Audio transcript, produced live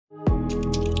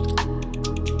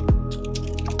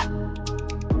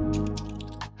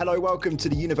Hello, welcome to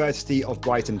the University of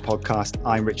Brighton podcast.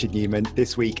 I'm Richard Newman.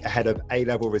 This week, ahead of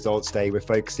A-Level Results Day, we're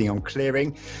focusing on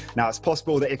clearing. Now, it's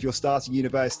possible that if you're starting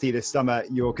university this summer,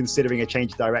 you're considering a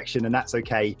change of direction, and that's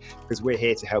okay, because we're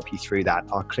here to help you through that.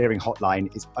 Our clearing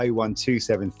hotline is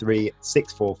 01273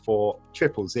 644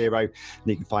 000, and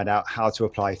you can find out how to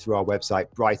apply through our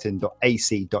website,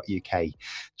 brighton.ac.uk.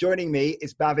 Joining me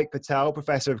is Bhavik Patel,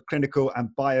 Professor of Clinical and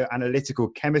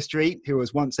Bioanalytical Chemistry, who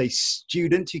was once a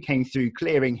student who came through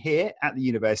clearing here at the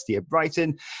University of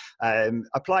Brighton.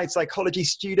 Applied psychology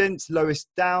student Lois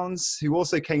Downs, who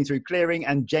also came through clearing,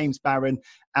 and James Barron,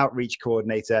 outreach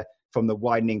coordinator from the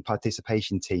Widening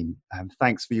Participation team.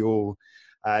 Thanks for you all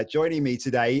joining me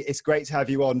today. It's great to have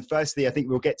you on. Firstly, I think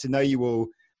we'll get to know you all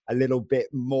a little bit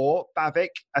more. Bhavik,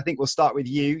 I think we'll start with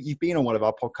you. You've been on one of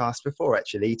our podcasts before,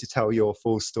 actually, to tell your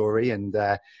full story, and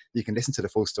you can listen to the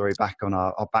full story back on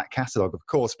our back catalogue, of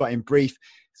course. But in brief,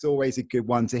 it's always a good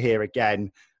one to hear again.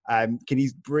 Can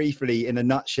you briefly, in a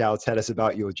nutshell, tell us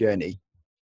about your journey?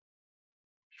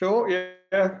 Sure,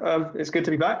 yeah. It's good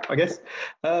to be back, I guess.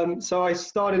 So I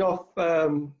started off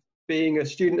being a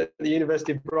student at the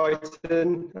University of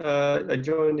Brighton. I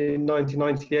joined in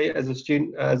 1998 as a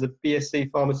student, as a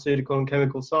BSc Pharmaceutical and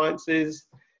Chemical Sciences.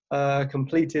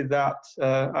 Completed that,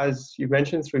 as you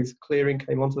mentioned, through clearing,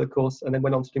 came onto the course, and then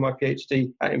went on to do my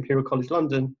PhD at Imperial College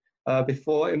London,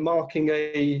 before embarking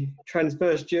a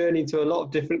transverse journey to a lot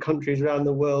of different countries around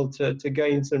the world to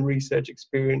gain some research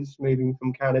experience, moving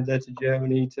from Canada to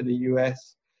Germany to the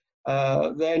US.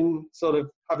 Then sort of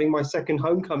having my second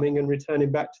homecoming and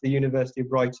returning back to the University of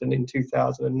Brighton in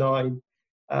 2009.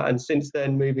 And since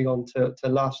then moving on to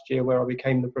last year, where I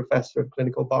became the Professor of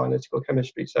Clinical Bioanalytical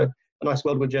Chemistry. So a nice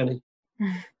worldwide journey.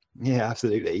 Yeah,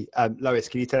 absolutely. Lois,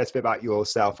 can you tell us a bit about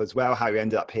yourself as well, how you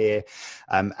ended up here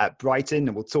at Brighton?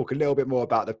 And we'll talk a little bit more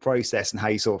about the process and how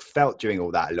you sort of felt during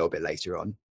all that a little bit later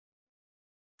on.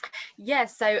 Yeah,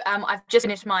 so I've just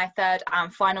finished my third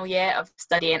and final year of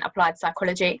studying applied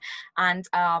psychology, and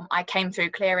I came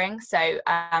through clearing. So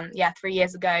 3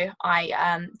 years ago,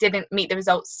 I didn't meet the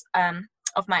results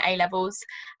of my A-levels,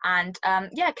 and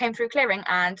came through clearing,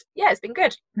 and it's been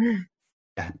good.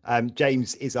 Yeah.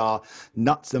 James is our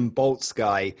nuts and bolts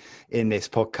guy in this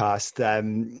podcast.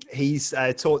 He's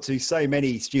taught to so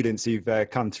many students who've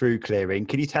come through clearing.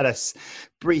 Can you tell us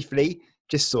briefly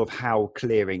just sort of how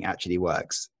clearing actually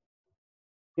works?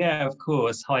 Yeah, of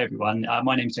course. Hi, everyone.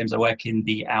 My name's James. I work in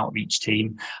the outreach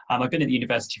team. I've been at the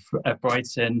University of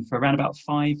Brighton for around about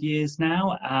 5 years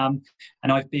now.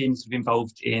 And I've been sort of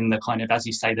involved in the kind of, as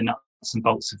you say, the nuts and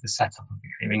bolts of the setup of the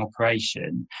clearing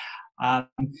operation.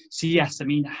 So yes, I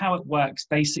mean, how it works,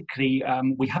 basically,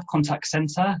 we have contact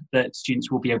centre that students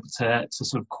will be able to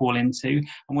sort of call into,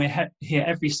 and we're here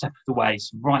every step of the way,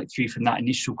 so right through from that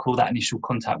initial call, that initial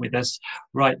contact with us,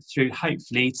 right through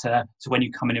hopefully to when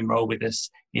you come and enrol with us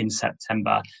in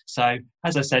September. So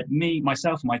as I said,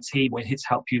 myself and my team, we're here to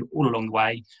help you all along the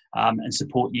way, and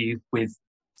support you with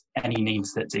any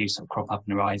needs that do sort of crop up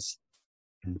and arise.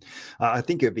 I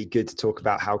think it would be good to talk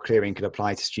about how clearing can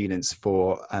apply to students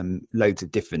for loads of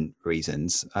different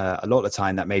reasons. A lot of the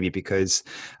time that may be because,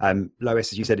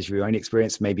 Lois, as you said, is your own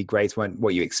experience, maybe grades weren't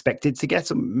what you expected to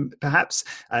get, perhaps.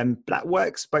 That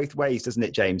works both ways, doesn't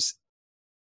it, James?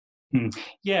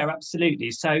 Yeah,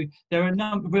 absolutely. So there are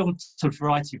a real sort of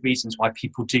variety of reasons why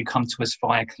people do come to us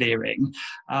via clearing.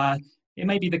 It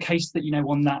may be the case that,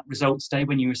 on that results day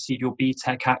when you receive your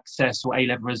BTEC access or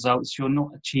A-level results, you're not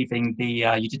achieving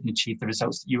you didn't achieve the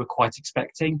results that you were quite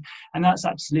expecting. And that's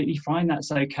absolutely fine.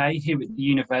 That's okay. Here at the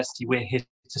university, we're here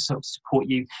to sort of support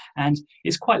you. And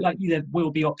it's quite likely there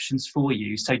will be options for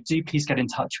you. So do please get in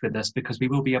touch with us, because we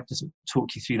will be able to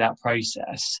talk you through that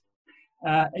process.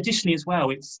 Additionally as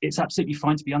well, it's absolutely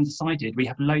fine to be undecided. We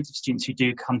have loads of students who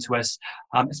do come to us,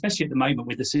 especially at the moment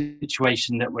with the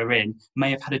situation that we're in, may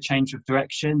have had a change of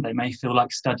direction. They may feel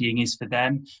like studying is for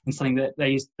them and something that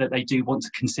they do want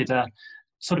to consider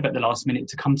sort of at the last minute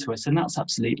to come to us, and that's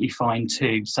absolutely fine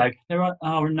too. So there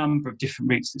are a number of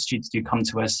different routes that students do come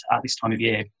to us at this time of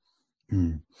year.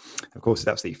 Of course, it's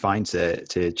absolutely fine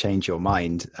to change your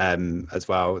mind as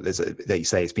well. Like you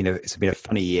say, it's been a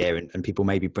funny year, and people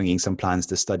may be bringing some plans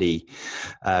to study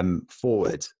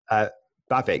forward.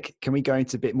 Bhavik, can we go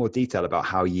into a bit more detail about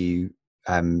how you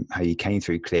came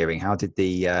through clearing? How did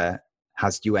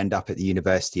you end up at the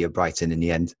University of Brighton in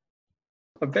the end?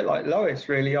 A bit like Lois,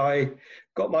 really. I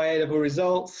got my A-level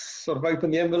results, sort of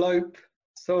opened the envelope,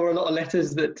 saw a lot of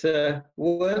letters that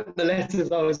weren't the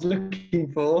letters I was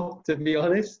looking for, to be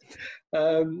honest,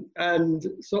 and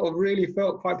sort of really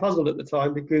felt quite puzzled at the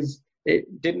time, because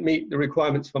it didn't meet the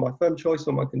requirements for my firm choice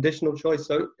or my conditional choice,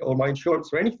 or my insurance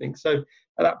or anything. So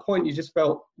at that point, you just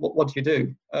felt, what do you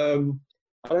do? And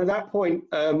at that point,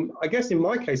 I guess in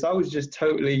my case, I was just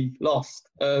totally lost.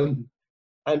 And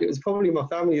it was probably my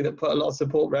family that put a lot of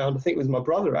support around. I think it was my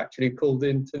brother actually called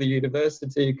into the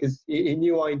university because he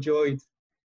knew I enjoyed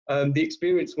the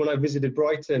experience when I visited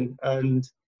Brighton and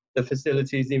the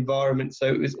facilities, the environment.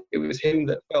 So it was him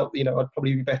that felt, I'd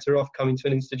probably be better off coming to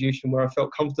an institution where I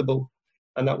felt comfortable,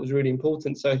 and that was really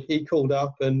important. So he called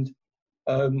up and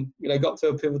got to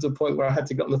a pivotal point where I had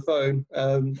to get on the phone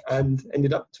and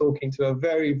ended up talking to a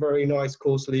very, very nice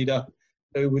course leader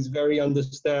who was very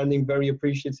understanding, very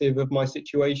appreciative of my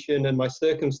situation and my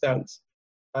circumstance,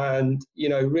 and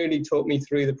really talked me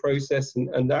through the process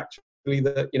and actually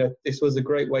that this was a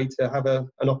great way to have an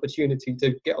opportunity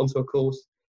to get onto a course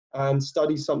and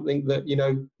study something that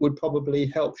would probably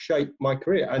help shape my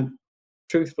career. And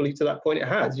truthfully, to that point, it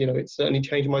has. It's certainly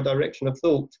changed my direction of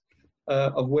thought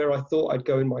of where I thought I'd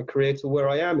go in my career to where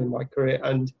I am in my career,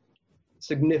 and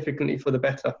significantly for the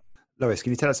better. Lois,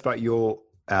 can you tell us about your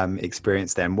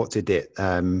experience then? What did it?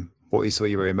 What were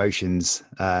your emotions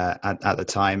at the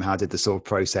time? How did the sort of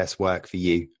process work for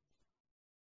you?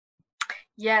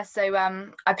 Yeah, so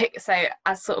I picked. So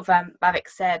as sort of Bhavik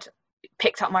said,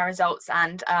 picked up my results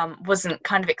and wasn't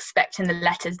kind of expecting the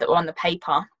letters that were on the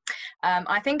paper.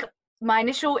 I think my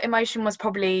initial emotion was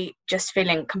probably just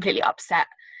feeling completely upset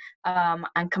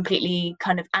and completely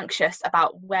kind of anxious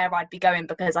about where I'd be going,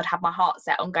 because I'd had my heart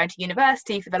set on going to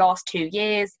university for the last 2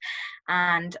 years,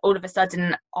 and all of a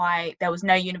sudden there was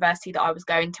no university that I was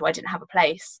going to. I didn't have a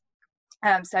place.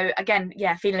 So again,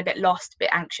 feeling a bit lost, a bit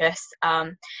anxious.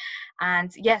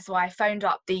 So I phoned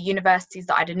up the universities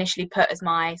that I'd initially put as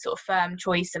my sort of firm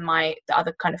choice and the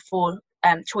other kind of 4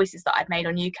 choices that I'd made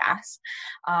on UCAS,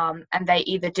 and they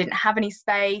either didn't have any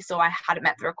space or I hadn't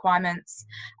met the requirements.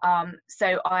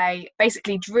 So I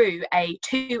basically drew a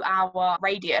 2-hour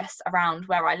radius around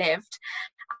where I lived,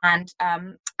 and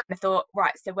kind of thought,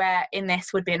 right, so where in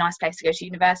this would be a nice place to go to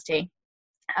university.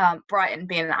 Brighton,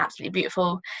 being an absolutely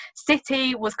beautiful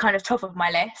city, was kind of top of my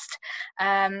list.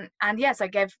 So I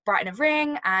gave Brighton a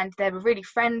ring, and they were really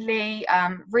friendly,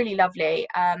 really lovely,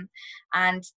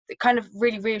 and it kind of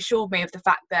really reassured me of the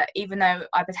fact that even though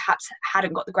I perhaps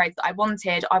hadn't got the grades that I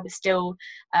wanted, I was still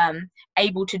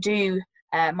able to do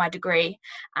my degree,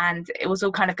 and it was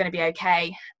all kind of going to be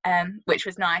okay, which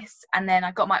was nice. And then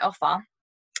I got my offer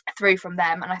through from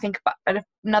them, and I think about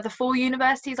another 4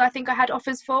 universities I think I had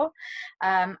offers for,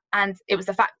 and it was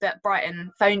the fact that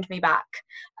Brighton phoned me back,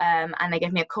 and they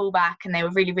gave me a call back, and they were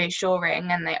really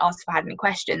reassuring, and they asked if I had any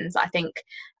questions. I think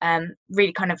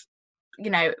really kind of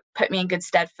put me in good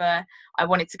stead for I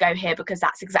wanted to go here because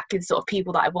that's exactly the sort of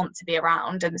people that I want to be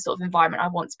around and the sort of environment I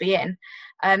want to be in.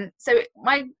 So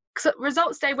my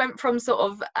results day went from sort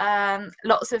of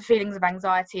lots of feelings of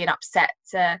anxiety and upset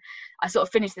to I sort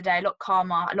of finished the day a lot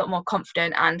calmer, a lot more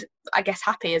confident, and I guess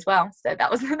happy as well. So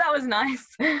that was nice.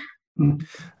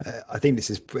 I think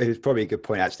it was probably a good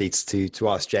point actually to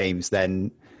ask James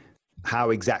then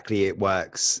how exactly it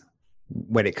works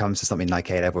when it comes to something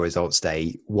like A-level results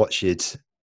day. What should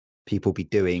people be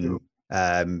doing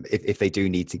if they do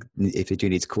need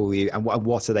to call you, and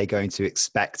what are they going to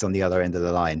expect on the other end of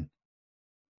the line?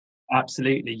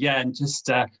 Absolutely, yeah, and just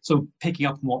sort of picking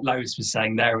up on what Lois was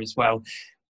saying there as well,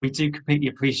 we do completely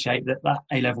appreciate that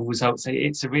A-level results,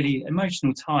 it's a really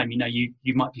emotional time.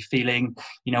 You might be feeling,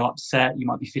 upset, you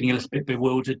might be feeling a little bit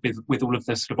bewildered with all of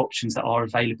the sort of options that are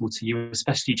available to you,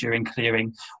 especially during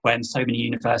clearing, when so many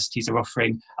universities are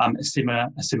offering a similar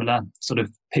sort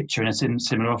of picture and a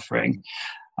similar offering.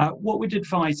 What we'd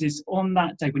advise is on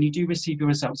that day, when you do receive your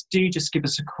results, do just give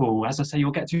us a call. As I say,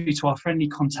 you'll get through to our friendly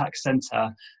contact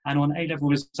centre. And on A-level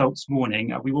results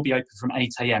morning, we will be open from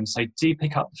 8 a.m. So do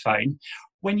pick up the phone.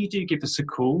 When you do give us a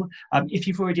call, if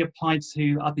you've already applied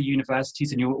to other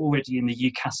universities and you're already in the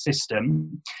UCAS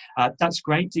system, that's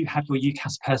great. Do have your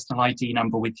UCAS personal ID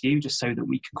number with you, just so that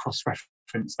we can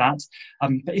cross-reference that.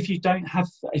 But if you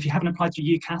haven't applied to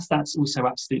UCAS, that's also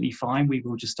absolutely fine. We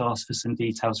will just ask for some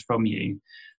details from you.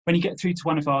 When you get through to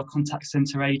one of our contact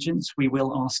centre agents, we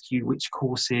will ask you which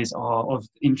courses are of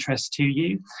interest to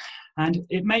you. And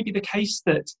it may be the case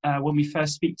that when we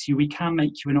first speak to you, we can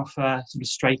make you an offer sort of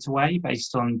straight away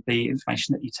based on the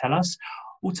information that you tell us.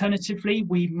 Alternatively,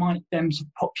 we might then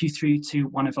pop you through to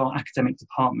one of our academic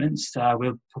departments.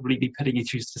 We'll probably be putting you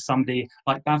through to somebody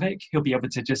like Bhavik. He'll be able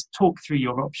to just talk through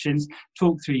your options,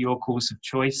 talk through your course of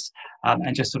choice,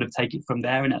 and just sort of take it from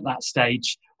there. And at that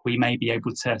stage, we may be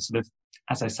able to sort of,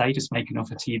 as I say, just make an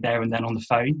offer to you there and then on the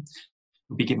phone.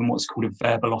 you'll be given what's called a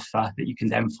verbal offer that you can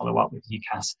then follow up with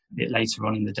UCAS a bit later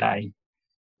on in the day.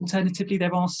 Alternatively,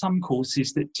 there are some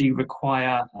courses that do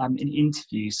require an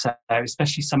interview. So,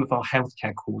 especially some of our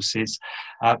healthcare courses,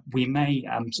 we may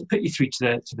put you through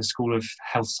to the School of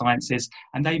Health Sciences,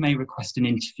 and they may request an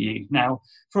interview. Now,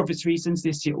 for obvious reasons,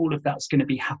 this year all of that's going to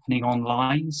be happening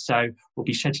online. So, we'll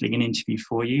be scheduling an interview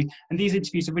for you. And these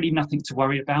interviews are really nothing to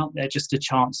worry about. They're just a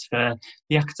chance for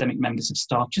the academic members of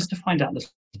staff just to find out a little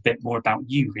bit more about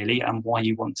you, really, and why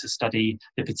you want to study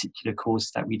the particular course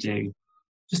that we do.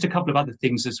 Just a couple of other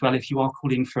things as well. If you are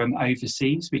calling from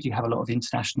overseas, we do have a lot of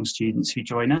international students who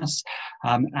join us,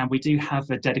 and we do have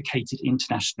a dedicated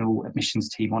international admissions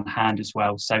team on hand as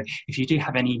well. So if you do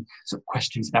have any sort of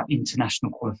questions about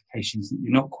international qualifications that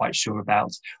you're not quite sure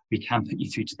about, we can put you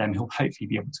through to them who'll hopefully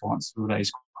be able to answer all those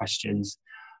questions.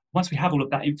 Once we have all of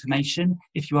that information,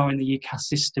 if you are in the UCAS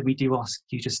system, we do ask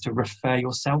you just to refer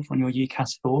yourself on your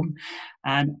UCAS form.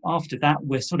 And after that,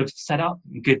 we're sort of set up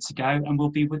and good to go, and we'll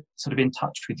be sort of in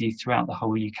touch with you throughout the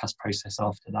whole UCAS process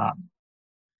after that.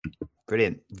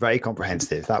 Brilliant. Very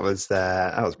comprehensive. That was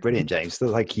brilliant, James. Still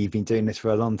like you've been doing this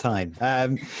for a long time.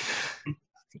 I'd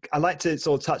like to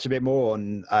sort of touch a bit more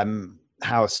on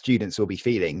how students will be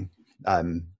feeling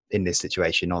in this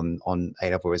situation on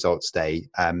A-level results day.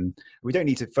 We don't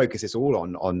need to focus this all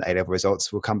on A-level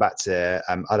results. We'll come back to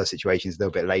other situations a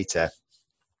little bit later.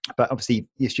 But obviously,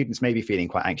 your students may be feeling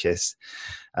quite anxious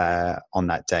on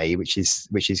that day, which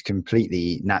is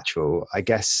completely natural. I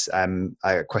guess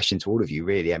a question to all of you,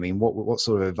 really. I mean, what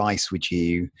sort of advice would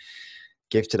you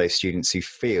give to those students who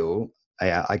feel,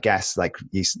 I guess,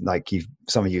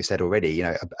 some of you said already,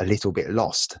 a little bit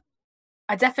lost?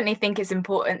 I definitely think it's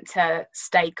important to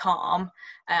stay calm.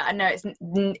 I know it's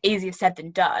easier said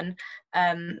than done,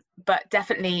 but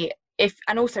definitely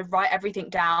and also write everything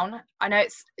down. I know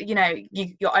it's,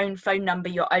 your own phone number,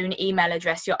 your own email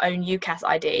address, your own UCAS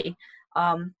ID.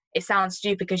 It sounds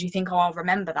stupid because you think, I'll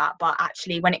remember that. But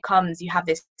actually, when it comes, you have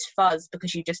this fuzz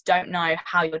because you just don't know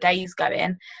how your day's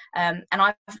going. And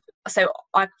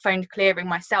I've phoned clearing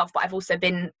myself, but I've also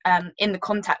been in the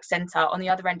contact centre on the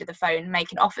other end of the phone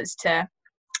making offers to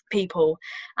people,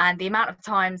 and the amount of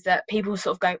times that people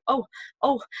sort of go,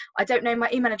 oh, I don't know my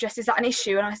email address, is that an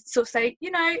issue? And I sort of say,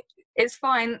 it's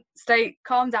fine,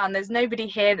 calm down, there's nobody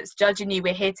here that's judging you,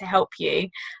 we're here to help you.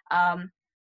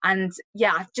 And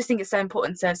yeah, I just think it's so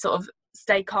important to sort of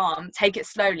stay calm, take it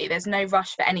slowly, there's no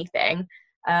rush for anything.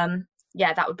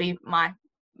 That would be my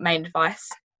main advice.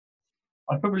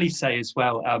 I'd probably say as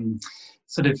well,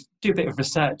 sort of do a bit of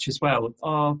research as well.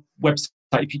 Our website,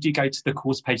 if you do go to the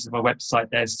course pages of our website,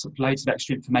 there's sort of loads of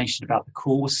extra information about the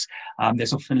course.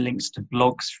 There's often links to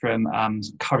blogs from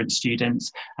current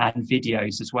students and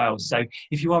videos as well. So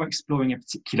if you are exploring a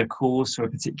particular course or a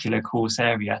particular course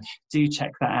area, do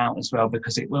check that out as well,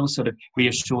 because it will sort of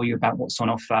reassure you about what's on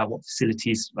offer, what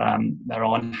facilities there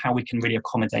are, and how we can really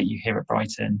accommodate you here at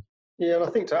Brighton. Yeah, and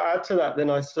I think to add to that, then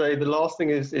I say the last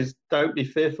thing is don't be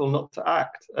fearful not to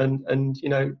act. And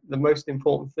the most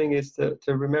important thing is to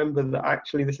remember that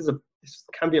actually this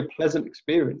can be a pleasant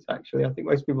experience. Actually, I think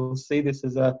most people see this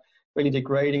as a really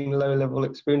degrading, low-level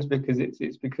experience because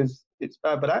it's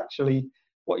bad. But actually,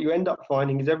 what you end up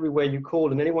finding is everywhere you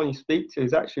call and anyone you speak to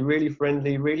is actually really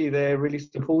friendly, really there, really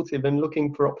supportive, and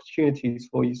looking for opportunities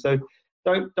for you. So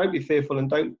don't be fearful, and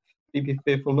don't be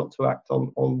fearful not to act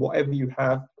on whatever you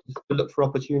have. To look for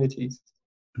opportunities.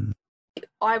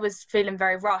 I was feeling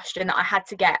very rushed and I had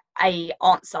to get an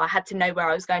answer. I had to know where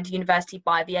I was going to university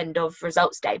by the end of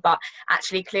results day, but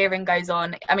actually clearing goes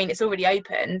on. I mean, it's already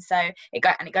open, so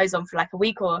it goes on for like a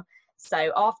week or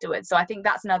so afterwards. So I think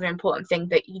that's another important thing,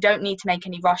 that you don't need to make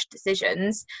any rushed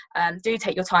decisions. Do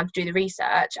take your time to do the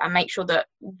research and make sure that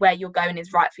where you're going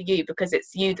is right for you, because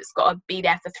it's you that's got to be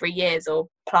there for 3 years or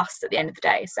plus at the end of the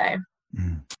day. So.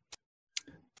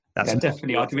 Yeah,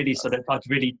 definitely. I'd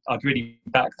really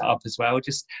back that up as well,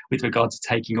 just with regard to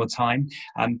taking your time.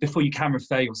 Before you can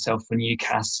refer yourself on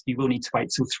UCAS, you will need to wait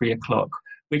till 3 o'clock,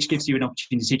 which gives you an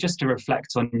opportunity just to reflect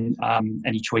on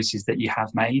any choices that you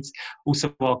have made.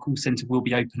 Also, our call centre will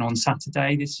be open on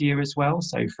Saturday this year as well,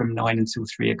 so from 9 until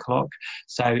 3 o'clock.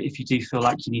 So if you do feel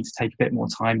like you need to take a bit more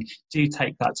time, do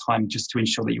take that time just to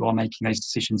ensure that you are making those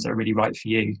decisions that are really right for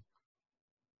you.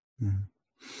 Mm.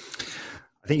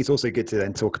 I think it's also good to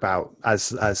then talk about,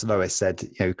 as Lois said,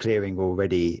 clearing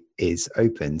already is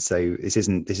open. So this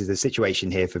is a situation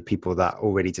here for people that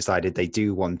already decided they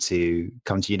do want to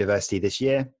come to university this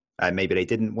year. Maybe they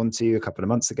didn't want to a couple of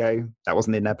months ago. That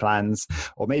wasn't in their plans.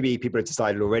 Or maybe people have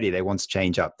decided already they want to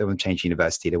change up. They want to change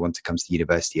university. They want to come to the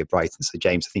University of Brighton. So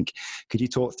James, I think, could you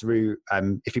talk through,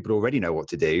 if people already know what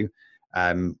to do,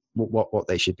 what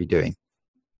they should be doing?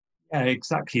 Yeah,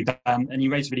 exactly. And you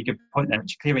raised a really good point there,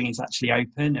 which clearing is actually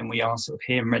open and we are sort of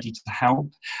here and ready to help.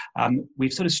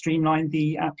 We've sort of streamlined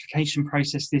the application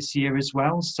process this year as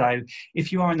well. So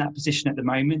if you are in that position at the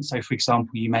moment, so for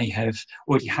example, you may have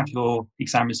already have your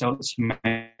exam results, you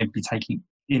may be taking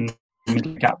in the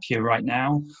middle of gap year right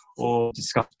now, or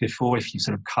discussed before, if you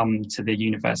sort of come to the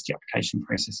university application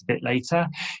process a bit later,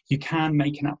 you can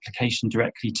make an application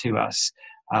directly to us.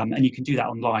 And you can do that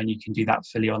online, you can do that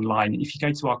fully online. If you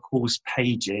go to our course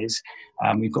pages,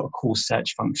 we've got a course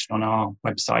search function on our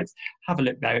website. Have a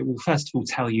look there. It will first of all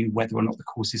tell you whether or not the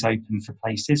course is open for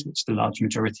places, which the large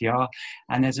majority are.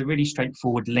 And there's a really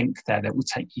straightforward link there that will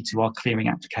take you to our clearing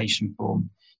application form.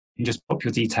 You can just pop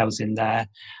your details in there,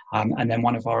 and then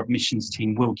one of our admissions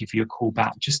team will give you a call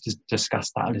back just to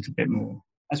discuss that a little bit more.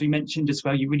 As we mentioned as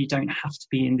well, you really don't have to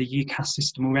be in the UCAS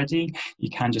system already. You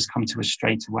can just come to us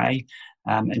straight away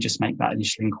and just make that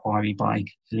initial inquiry by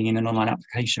filling in an online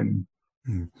application.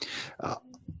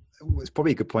 It's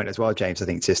probably a good point as well, James, I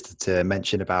think, just to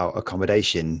mention about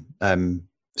accommodation.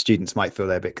 Students might feel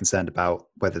they're a bit concerned about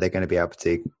whether they're going to be able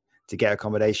to get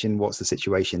accommodation. What's the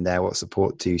situation there? What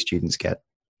support do students get?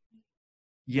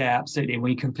 Yeah, absolutely.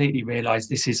 We completely realise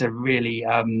this is a really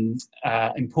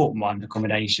important one,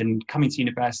 accommodation. Coming to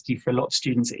university for a lot of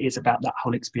students, it is about that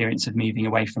whole experience of moving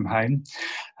away from home.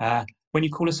 When you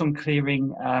call us on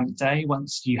clearing day,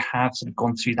 once you have sort of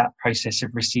gone through that process of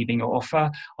receiving your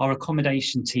offer, our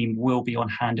accommodation team will be on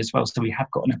hand as well. So we have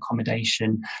got an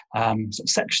accommodation sort of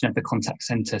section of the contact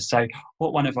centre. So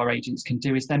what one of our agents can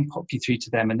do is then pop you through to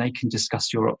them and they can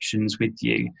discuss your options with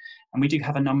you. And we do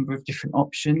have a number of different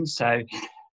options. So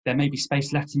there may be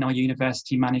space left in our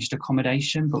university managed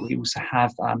accommodation, but we also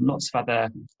have lots of other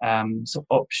sort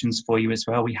of options for you as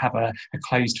well. We have a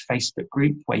closed Facebook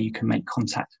group where you can make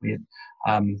contact with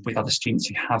other students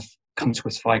who have come to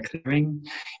us via clearing.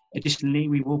 Additionally,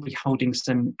 we will be holding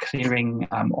some clearing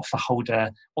offer holder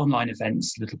online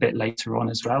events a little bit later on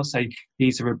as well. So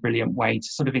these are a brilliant way to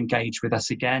sort of engage with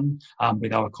us again,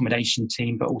 with our accommodation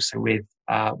team, but also with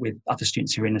other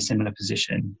students who are in a similar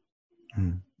position.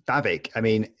 Davik, I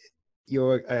mean,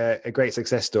 you're a great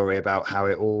success story about how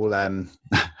it all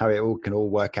can all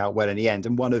work out well in the end,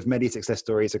 and one of many success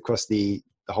stories across the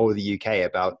whole of the UK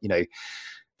about, you know,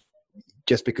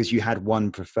 just because you had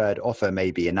one preferred offer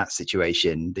maybe in that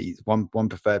situation, the one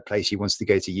preferred place you wanted to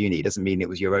go to uni, doesn't mean it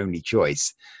was your only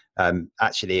choice.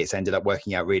 Actually, it's ended up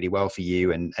working out really well for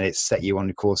you, and it's set you on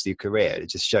the course of your career. It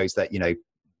just shows that, you know,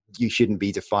 you shouldn't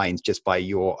be defined just by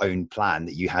your own plan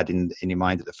that you had in your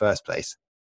mind at the first place.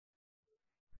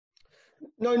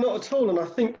 No, not at all. And I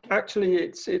think actually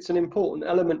it's an important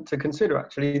element to consider,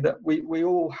 actually, that we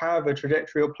all have a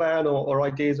trajectory or plan or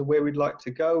ideas of where we'd like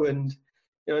to go. And,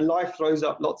 you know, life throws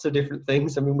up lots of different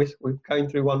things. I mean, we're going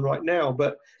through one right now,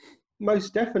 but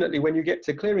most definitely when you get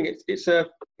to clearing,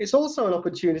 it's also an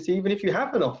opportunity, even if you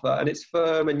have an offer and it's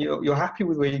firm and you're happy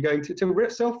with where you're going, to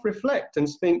self-reflect and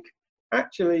think,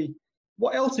 actually,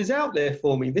 what else is out there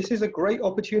for me? This is a great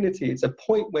opportunity. It's a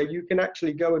point where you can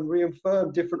actually go and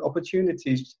reaffirm different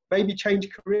opportunities, maybe change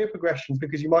career progressions,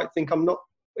 because you might think, I'm not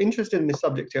interested in this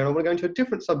subject area, I want to go into a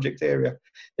different subject area.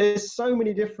 There's so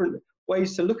many different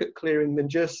ways to look at clearing than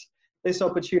just this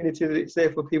opportunity that it's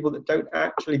there for people that don't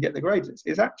actually get the grades.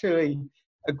 It's actually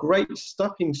a great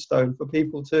stepping stone for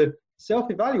people to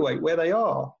self-evaluate where they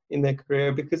are in their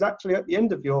career, because actually at the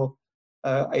end of your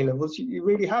A-levels, you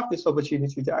really have this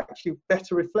opportunity to actually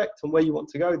better reflect on where you want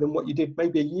to go than what you did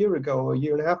maybe a year ago or a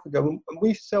year and a half ago. And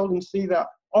we seldom see that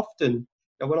often.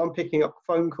 And when I'm picking up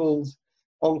phone calls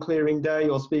on clearing day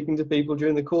or speaking to people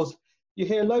during the course, you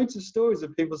hear loads of stories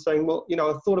of people saying, well, you know,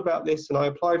 I thought about this and I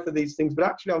applied for these things, but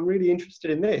actually I'm really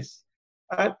interested in this.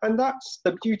 And that's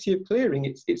the beauty of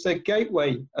clearing. It's a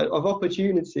gateway of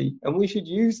opportunity, and we should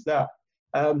use that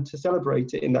to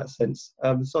celebrate it in that sense.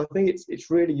 So I think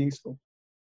it's really useful.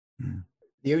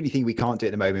 The only thing we can't do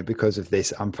at the moment, because of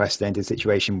this unprecedented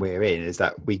situation we're in, is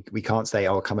that we can't say,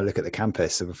 "Oh, come and look at the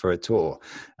campus for a tour."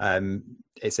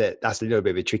 That's a little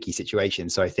bit of a tricky situation.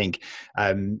 So I think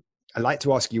I'd like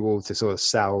to ask you all to sort of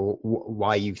sell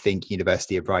why you think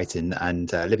University of Brighton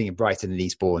and living in Brighton and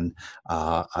Eastbourne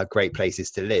are great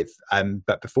places to live.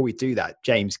 But before we do that,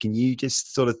 James, can you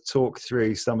just sort of talk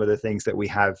through some of the things that we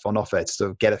have on offer to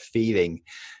sort of get a feeling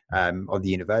of the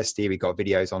university? We've got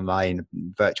videos online,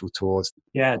 virtual tours.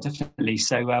 Yeah, definitely.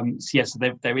 So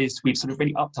we've sort of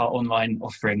really upped our online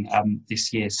offering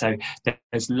this year. So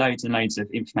there's loads and loads of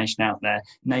information out there,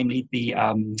 namely the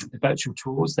virtual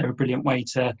tours. They're a brilliant way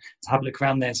to have a look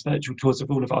around. There's virtual tours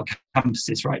of all of our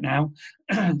campuses right now.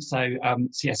 So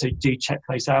do check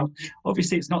those out.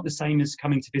 Obviously, it's not the same as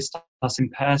coming to visit us in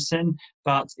person,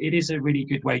 but it is a really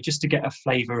good way just to get a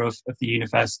flavour of the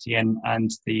university and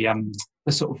the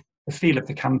sort of the feel of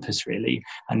the campus, really,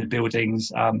 and the buildings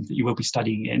that you will be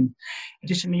studying in.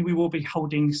 Additionally, we will be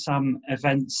holding some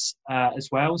events as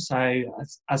well. So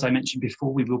as I mentioned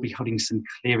before, we will be holding some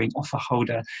clearing offer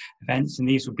holder events, and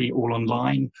these will be all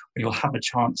online, where you'll have a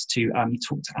chance to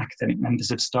talk to academic members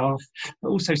of staff, but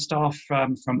also staff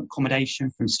from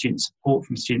accommodation, from student support,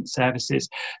 from student services,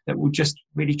 that will just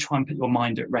really try and put your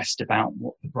mind at rest about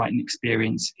what the Brighton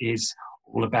experience is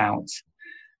all about.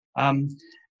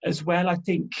 As well, I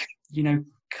think,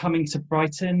 coming to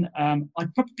Brighton,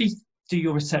 I'd probably do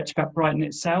your research about Brighton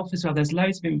itself as well. There's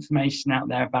loads of information out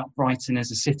there about Brighton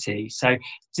as a city. So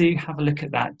do have a look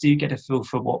at that. Do get a feel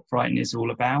for what Brighton is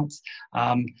all about.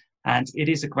 And it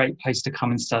is a great place to come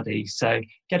and study. So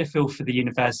get a feel for the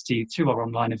university through our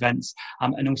online events,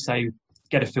 and also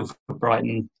get a feel for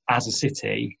Brighton as a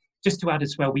city. Just to add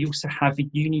as well, we also have a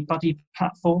Uni Buddy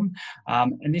platform,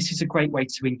 and this is a great way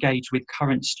to engage with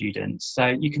current students.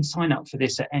 So you can sign up for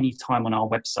this at any time on our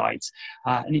website,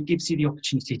 and it gives you the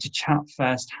opportunity to chat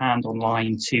firsthand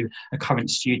online to a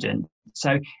current student.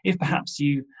 So if perhaps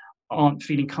you aren't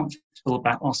feeling comfortable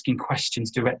about asking questions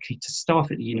directly to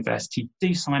staff at the university,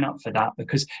 do sign up for that,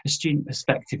 because a student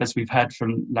perspective, as we've heard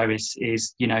from Lois,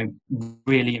 is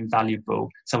really invaluable.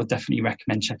 So I would definitely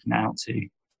recommend checking that out too.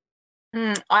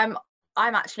 I'm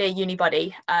actually a Uni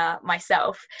Buddy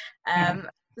myself,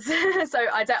 so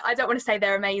I don't want to say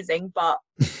they're amazing, but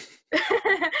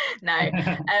no.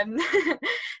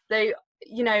 So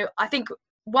I think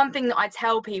one thing that I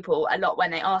tell people a lot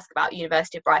when they ask about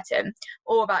University of Brighton,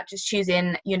 or about just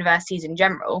choosing universities in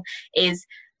general, is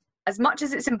as much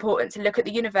as it's important to look at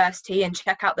the university and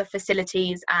check out the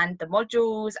facilities and the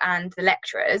modules and the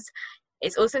lecturers,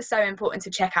 it's also so important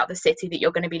to check out the city that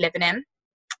you're going to be living in.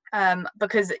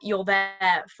 Because you're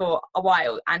there for a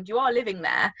while and you are living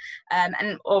there,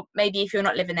 or maybe if you're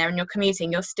not living there and you're commuting,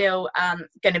 you're still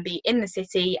going to be in the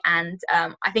city, and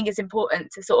I think it's important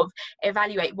to sort of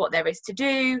evaluate what there is to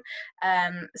do,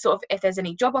 sort of if there's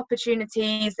any job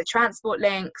opportunities, the transport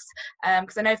links,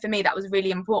 because I know for me that was a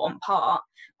really important part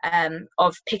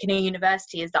of picking a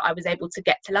university, is that I was able to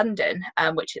get to London,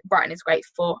 which Brighton is great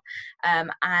for,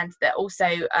 and that also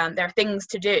there are things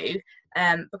to do,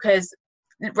 because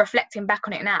reflecting back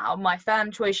on it now, my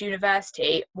firm choice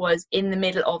university was in the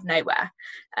middle of nowhere,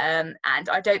 and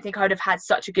I don't think I would have had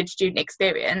such a good student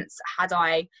experience had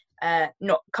I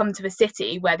not come to a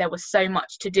city where there was so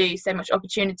much to do, so much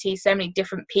opportunity, so many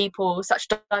different people, such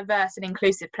diverse and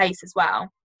inclusive place as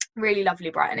well. Really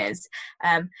lovely Brighton is,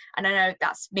 and I know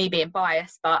that's me being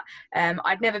biased, but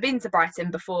I'd never been to Brighton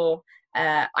before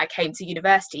I came to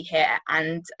university here,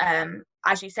 and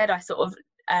as you said, I sort of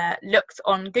looked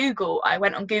on Google. I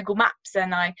went on Google Maps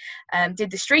and I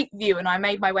did the street view, and I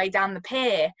made my way down the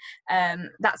pier,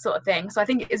 that sort of thing. So I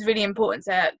think it is really important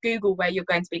to Google where you're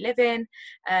going to be living,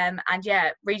 and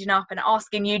reading up and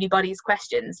asking Uni Buddies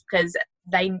questions, because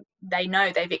they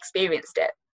know, they've experienced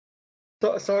it.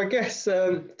 So I guess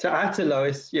to add to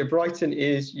Lois, Brighton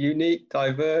is unique,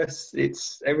 diverse.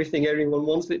 It's everything everyone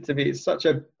wants it to be. It's such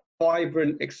a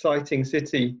vibrant, exciting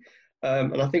city.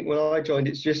 And I think when I joined,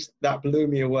 it's just that blew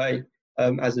me away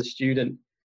as a student.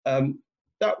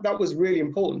 That was really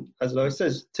important, as Lois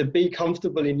says, to be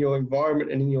comfortable in your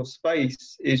environment and in your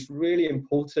space is really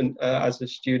important as a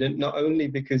student, not only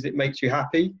because it makes you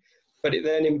happy, but it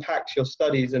then impacts your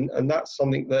studies. And that's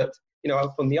something that,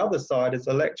 from the other side as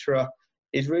a lecturer,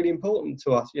 is really important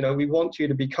to us. We want you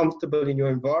to be comfortable in your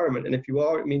environment. And if you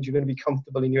are, it means you're going to be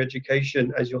comfortable in your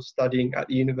education as you're studying at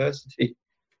the university.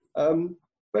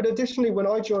 But additionally, when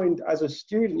I joined as a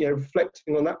student,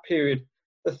 reflecting on that period,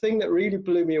 the thing that really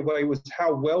blew me away was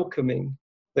how welcoming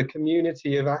the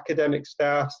community of academic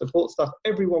staff, support staff,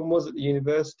 everyone was at the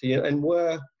university and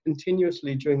were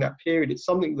continuously during that period. It's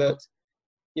something that,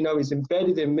 is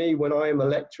embedded in me when I am a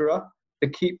lecturer, to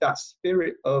keep that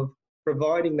spirit of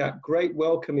providing that great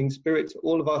welcoming spirit to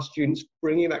all of our students,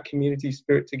 bringing that community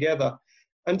spirit together.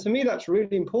 And to me, that's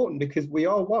really important, because we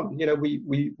are one.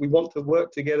 We want to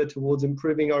work together towards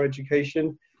improving our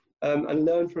education and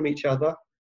learn from each other.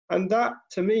 And that,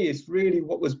 to me, is really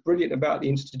what was brilliant about the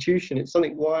institution. It's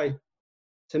something why,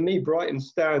 to me, Brighton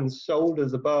stands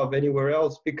shoulders above anywhere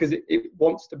else, because it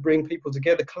wants to bring people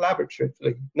together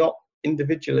collaboratively, not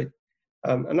individually.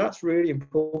 And that's really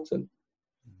important.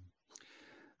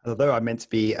 Although I'm meant to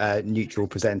be a neutral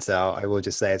presenter, I will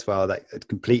just say as well that I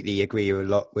completely agree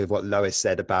with what Lois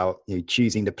said about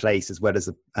choosing the place as well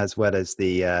as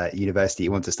the university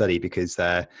you want to study, because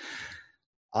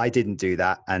I didn't do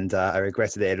that, and I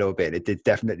regretted it a little bit. It did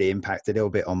definitely impact a little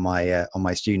bit on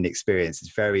my student experience.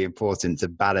 It's very important to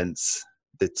balance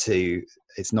the two.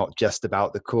 It's not just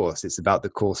about the course; it's about the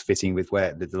course fitting with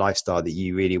where the lifestyle that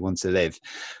you really want to live.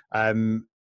 Bhavik,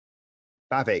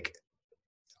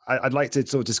 I'd like to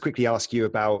sort of just quickly ask you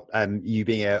about you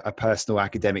being a personal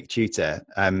academic tutor.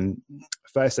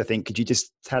 First, I think, could you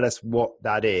just tell us what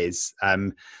that is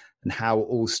and how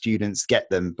all students get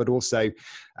them, but also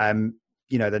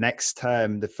the next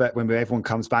term, when everyone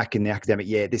comes back in the academic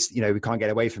year, we can't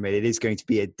get away from it. It is going to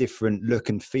be a different look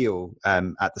and feel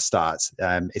at the start.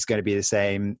 It's going to be the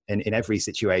same in every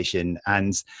situation.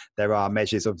 And there are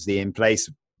measures obviously in place,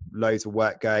 loads of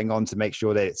work going on to make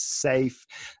sure that it's safe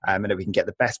and that we can get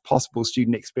the best possible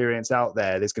student experience out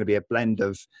there. There's going to be a blend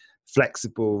of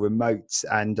flexible, remote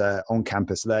and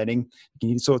on-campus learning. Can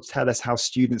you sort of tell us how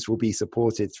students will be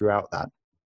supported throughout that?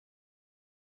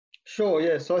 Sure,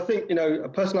 yeah. So I think, a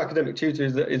personal academic tutor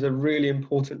is a really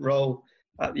important role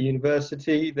at the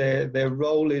university. Their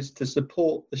role is to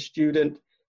support the student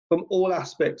from all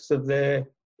aspects of their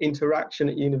interaction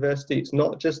at university. It's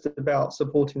not just about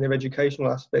supporting their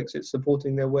educational aspects, it's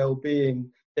supporting their well-being,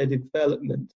 their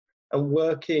development, and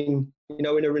working, in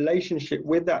a relationship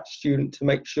with that student to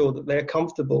make sure that they're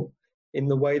comfortable in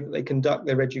the way that they conduct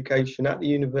their education at the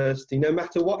university, no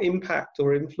matter what impact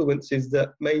or influences that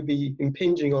may be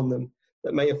impinging on them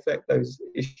that may affect those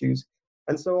issues.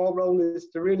 And so our role is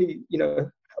to really,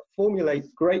 formulate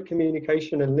great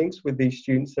communication and links with these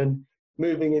students. And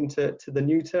moving into the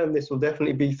new term, this will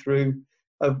definitely be through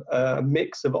a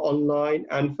mix of online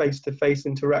and face-to-face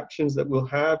interactions that we'll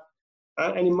have.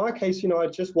 And in my case, I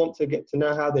just want to get to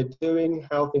know how they're doing,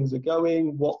 how things are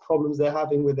going, what problems they're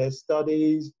having with their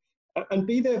studies, and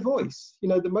be their voice.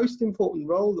 The most important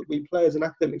role that we play as an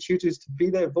academic tutor is to be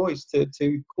their voice,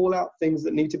 to call out things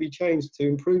that need to be changed, to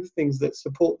improve things that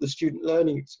support the student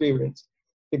learning experience,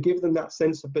 to give them that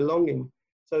sense of belonging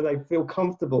so they feel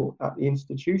comfortable at the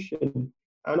institution.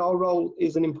 And our role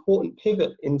is an important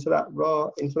pivot into that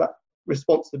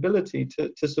responsibility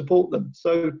to support them.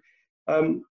 So,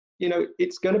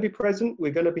 it's going to be present.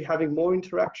 We're going to be having more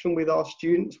interaction with our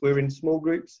students. We're in small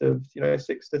groups of,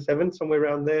 6 to 7, somewhere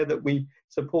around there, that we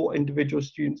support individual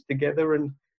students together.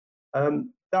 And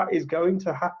that is going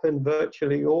to happen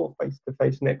virtually or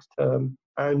face-to-face next term,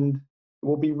 and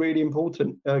will be really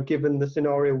important given the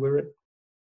scenario we're in.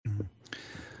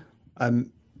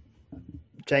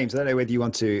 James, I don't know whether you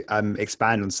want to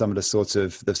expand on some of the sort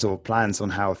of plans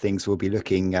on how things will be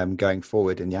looking going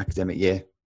forward in the academic year.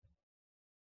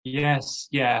 Yes,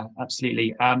 yeah,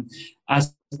 absolutely.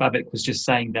 As Bhavik was just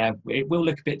saying there, it will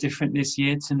look a bit different this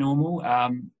year to normal.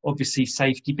 Obviously,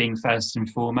 safety being first and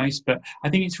foremost, but I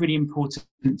think it's really important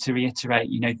to reiterate,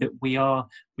 that we are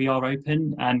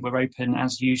open, and we're open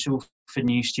as usual for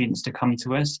new students to come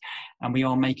to us, and we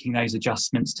are making those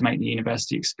adjustments to make the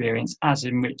university experience as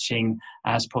enriching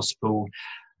as possible.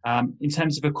 In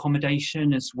terms of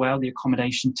accommodation as well, the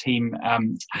accommodation team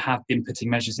have been putting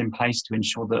measures in place to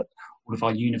ensure that all of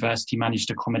our university managed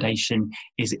accommodation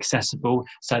is accessible.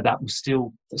 So that will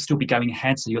still be going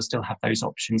ahead. So you'll still have those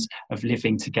options of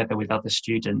living together with other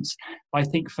students. But I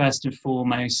think first and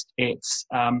foremost, it's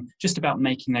just about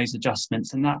making those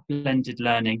adjustments, and that blended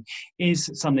learning is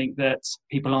something that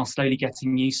people are slowly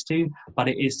getting used to, but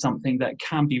it is something that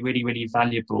can be really, really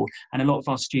valuable. And a lot of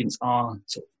our students are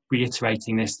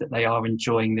reiterating this, that they are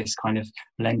enjoying this kind of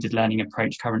blended learning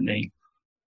approach currently.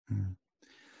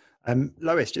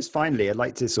 Lois, just finally, I'd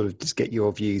like to sort of just get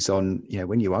your views on,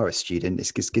 when you are a student,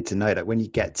 it's just good to know that when you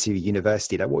get to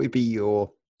university, what would be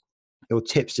your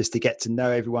tips just to get to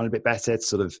know everyone a bit better,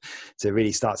 to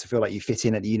really start to feel like you fit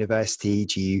in at the university?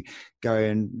 Do you go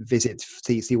and visit,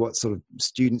 see what sort of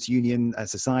students' union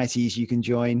societies you can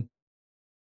join?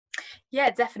 Yeah,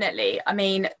 definitely. I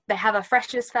mean, they have a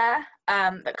freshers fair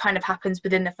that kind of happens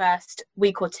within the first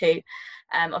week or two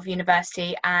of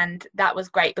university, and that was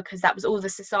great because that was all the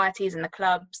societies and the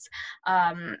clubs,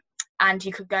 and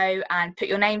you could go and put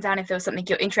your name down if there was something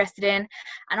you're interested in.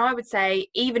 And I would say,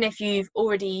 even if you've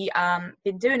already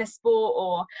been doing a sport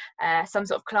or some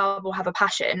sort of club or have a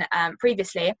passion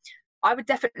previously, I would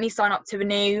definitely sign up to a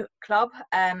new club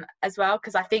as well,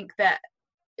 because I think that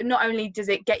not only does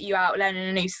it get you out learning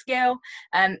a new skill,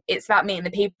 it's about meeting the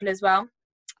people as well.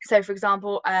 So, for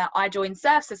example, I joined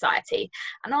Surf Society,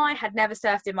 and I had never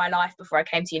surfed in my life before I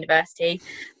came to university,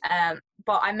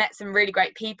 but I met some really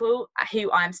great people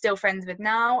who I'm still friends with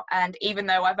now. And even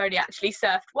though I've only actually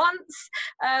surfed once,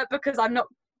 because I'm not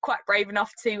quite brave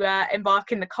enough to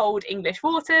embark in the cold English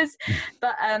waters,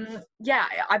 but yeah,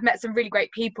 I've met some really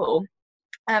great people.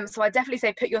 So I definitely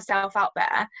say put yourself out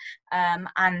there,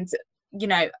 and you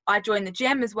know, I joined the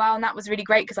gym as well, and that was really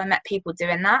great because I met people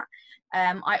doing that.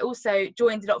 I also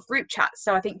joined a lot of group chats.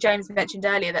 So I think James mentioned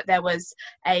earlier that there was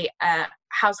a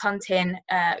house hunting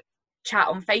chat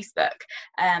on Facebook,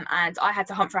 and I had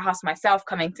to hunt for a house myself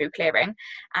coming through clearing.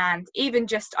 And even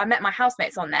just, I met my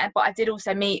housemates on there, but I did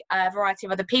also meet a variety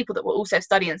of other people that were also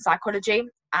studying psychology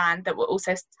and that were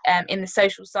also in the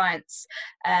social science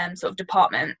sort of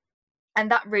department. And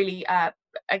that really,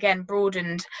 again,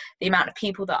 broadened the amount of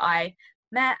people that I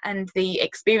met and the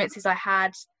experiences I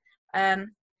had.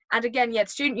 And again, yeah, the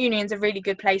student union's a really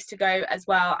good place to go as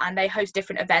well, and they host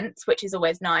different events, which is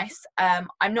always nice.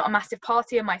 I'm not a massive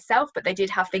partier myself, but they did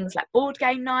have things like board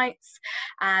game nights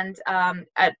and,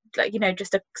 you know,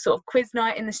 just a sort of quiz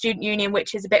night in the student union,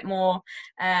 which is a bit more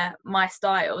my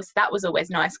style. So that was always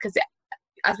nice because,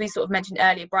 as we sort of mentioned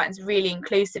earlier, Brighton's really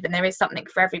inclusive and there is something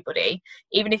for everybody.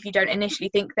 Even if you don't initially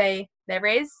think there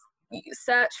is, you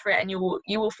search for it and you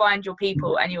will find your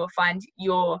people and you will find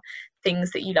your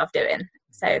things that you love doing.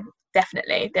 So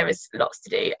definitely there is lots to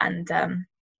do and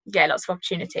lots of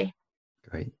opportunity.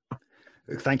 Great.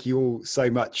 Thank you all so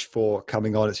much for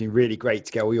coming on. It's been really great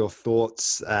to get all your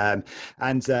thoughts and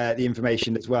the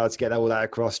information as well to get all that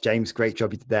across. James, great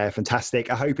job you did there. Fantastic.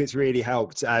 I hope it's really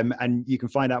helped. And you can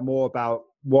find out more about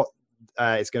what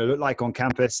it's going to look like on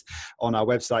campus on our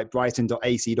website,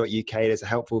 brighton.ac.uk. There's a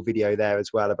helpful video there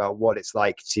as well about what it's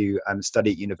like to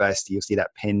study at university. You'll see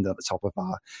that pinned at the top of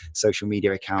our social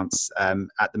media accounts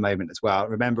at the moment as well.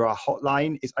 Remember, our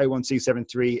hotline is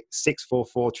 01273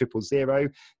 644 000.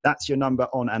 That's your number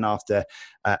on and after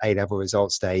A-level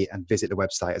results day, and visit the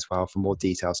website as well for more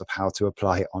details of how to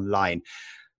apply online.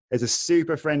 There's a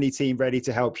super friendly team ready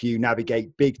to help you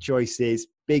navigate big choices,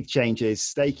 big changes.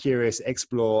 Stay curious,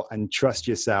 explore, and trust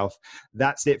yourself.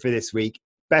 That's it for this week.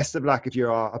 Best of luck if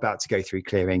you are about to go through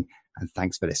clearing, and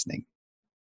thanks for listening.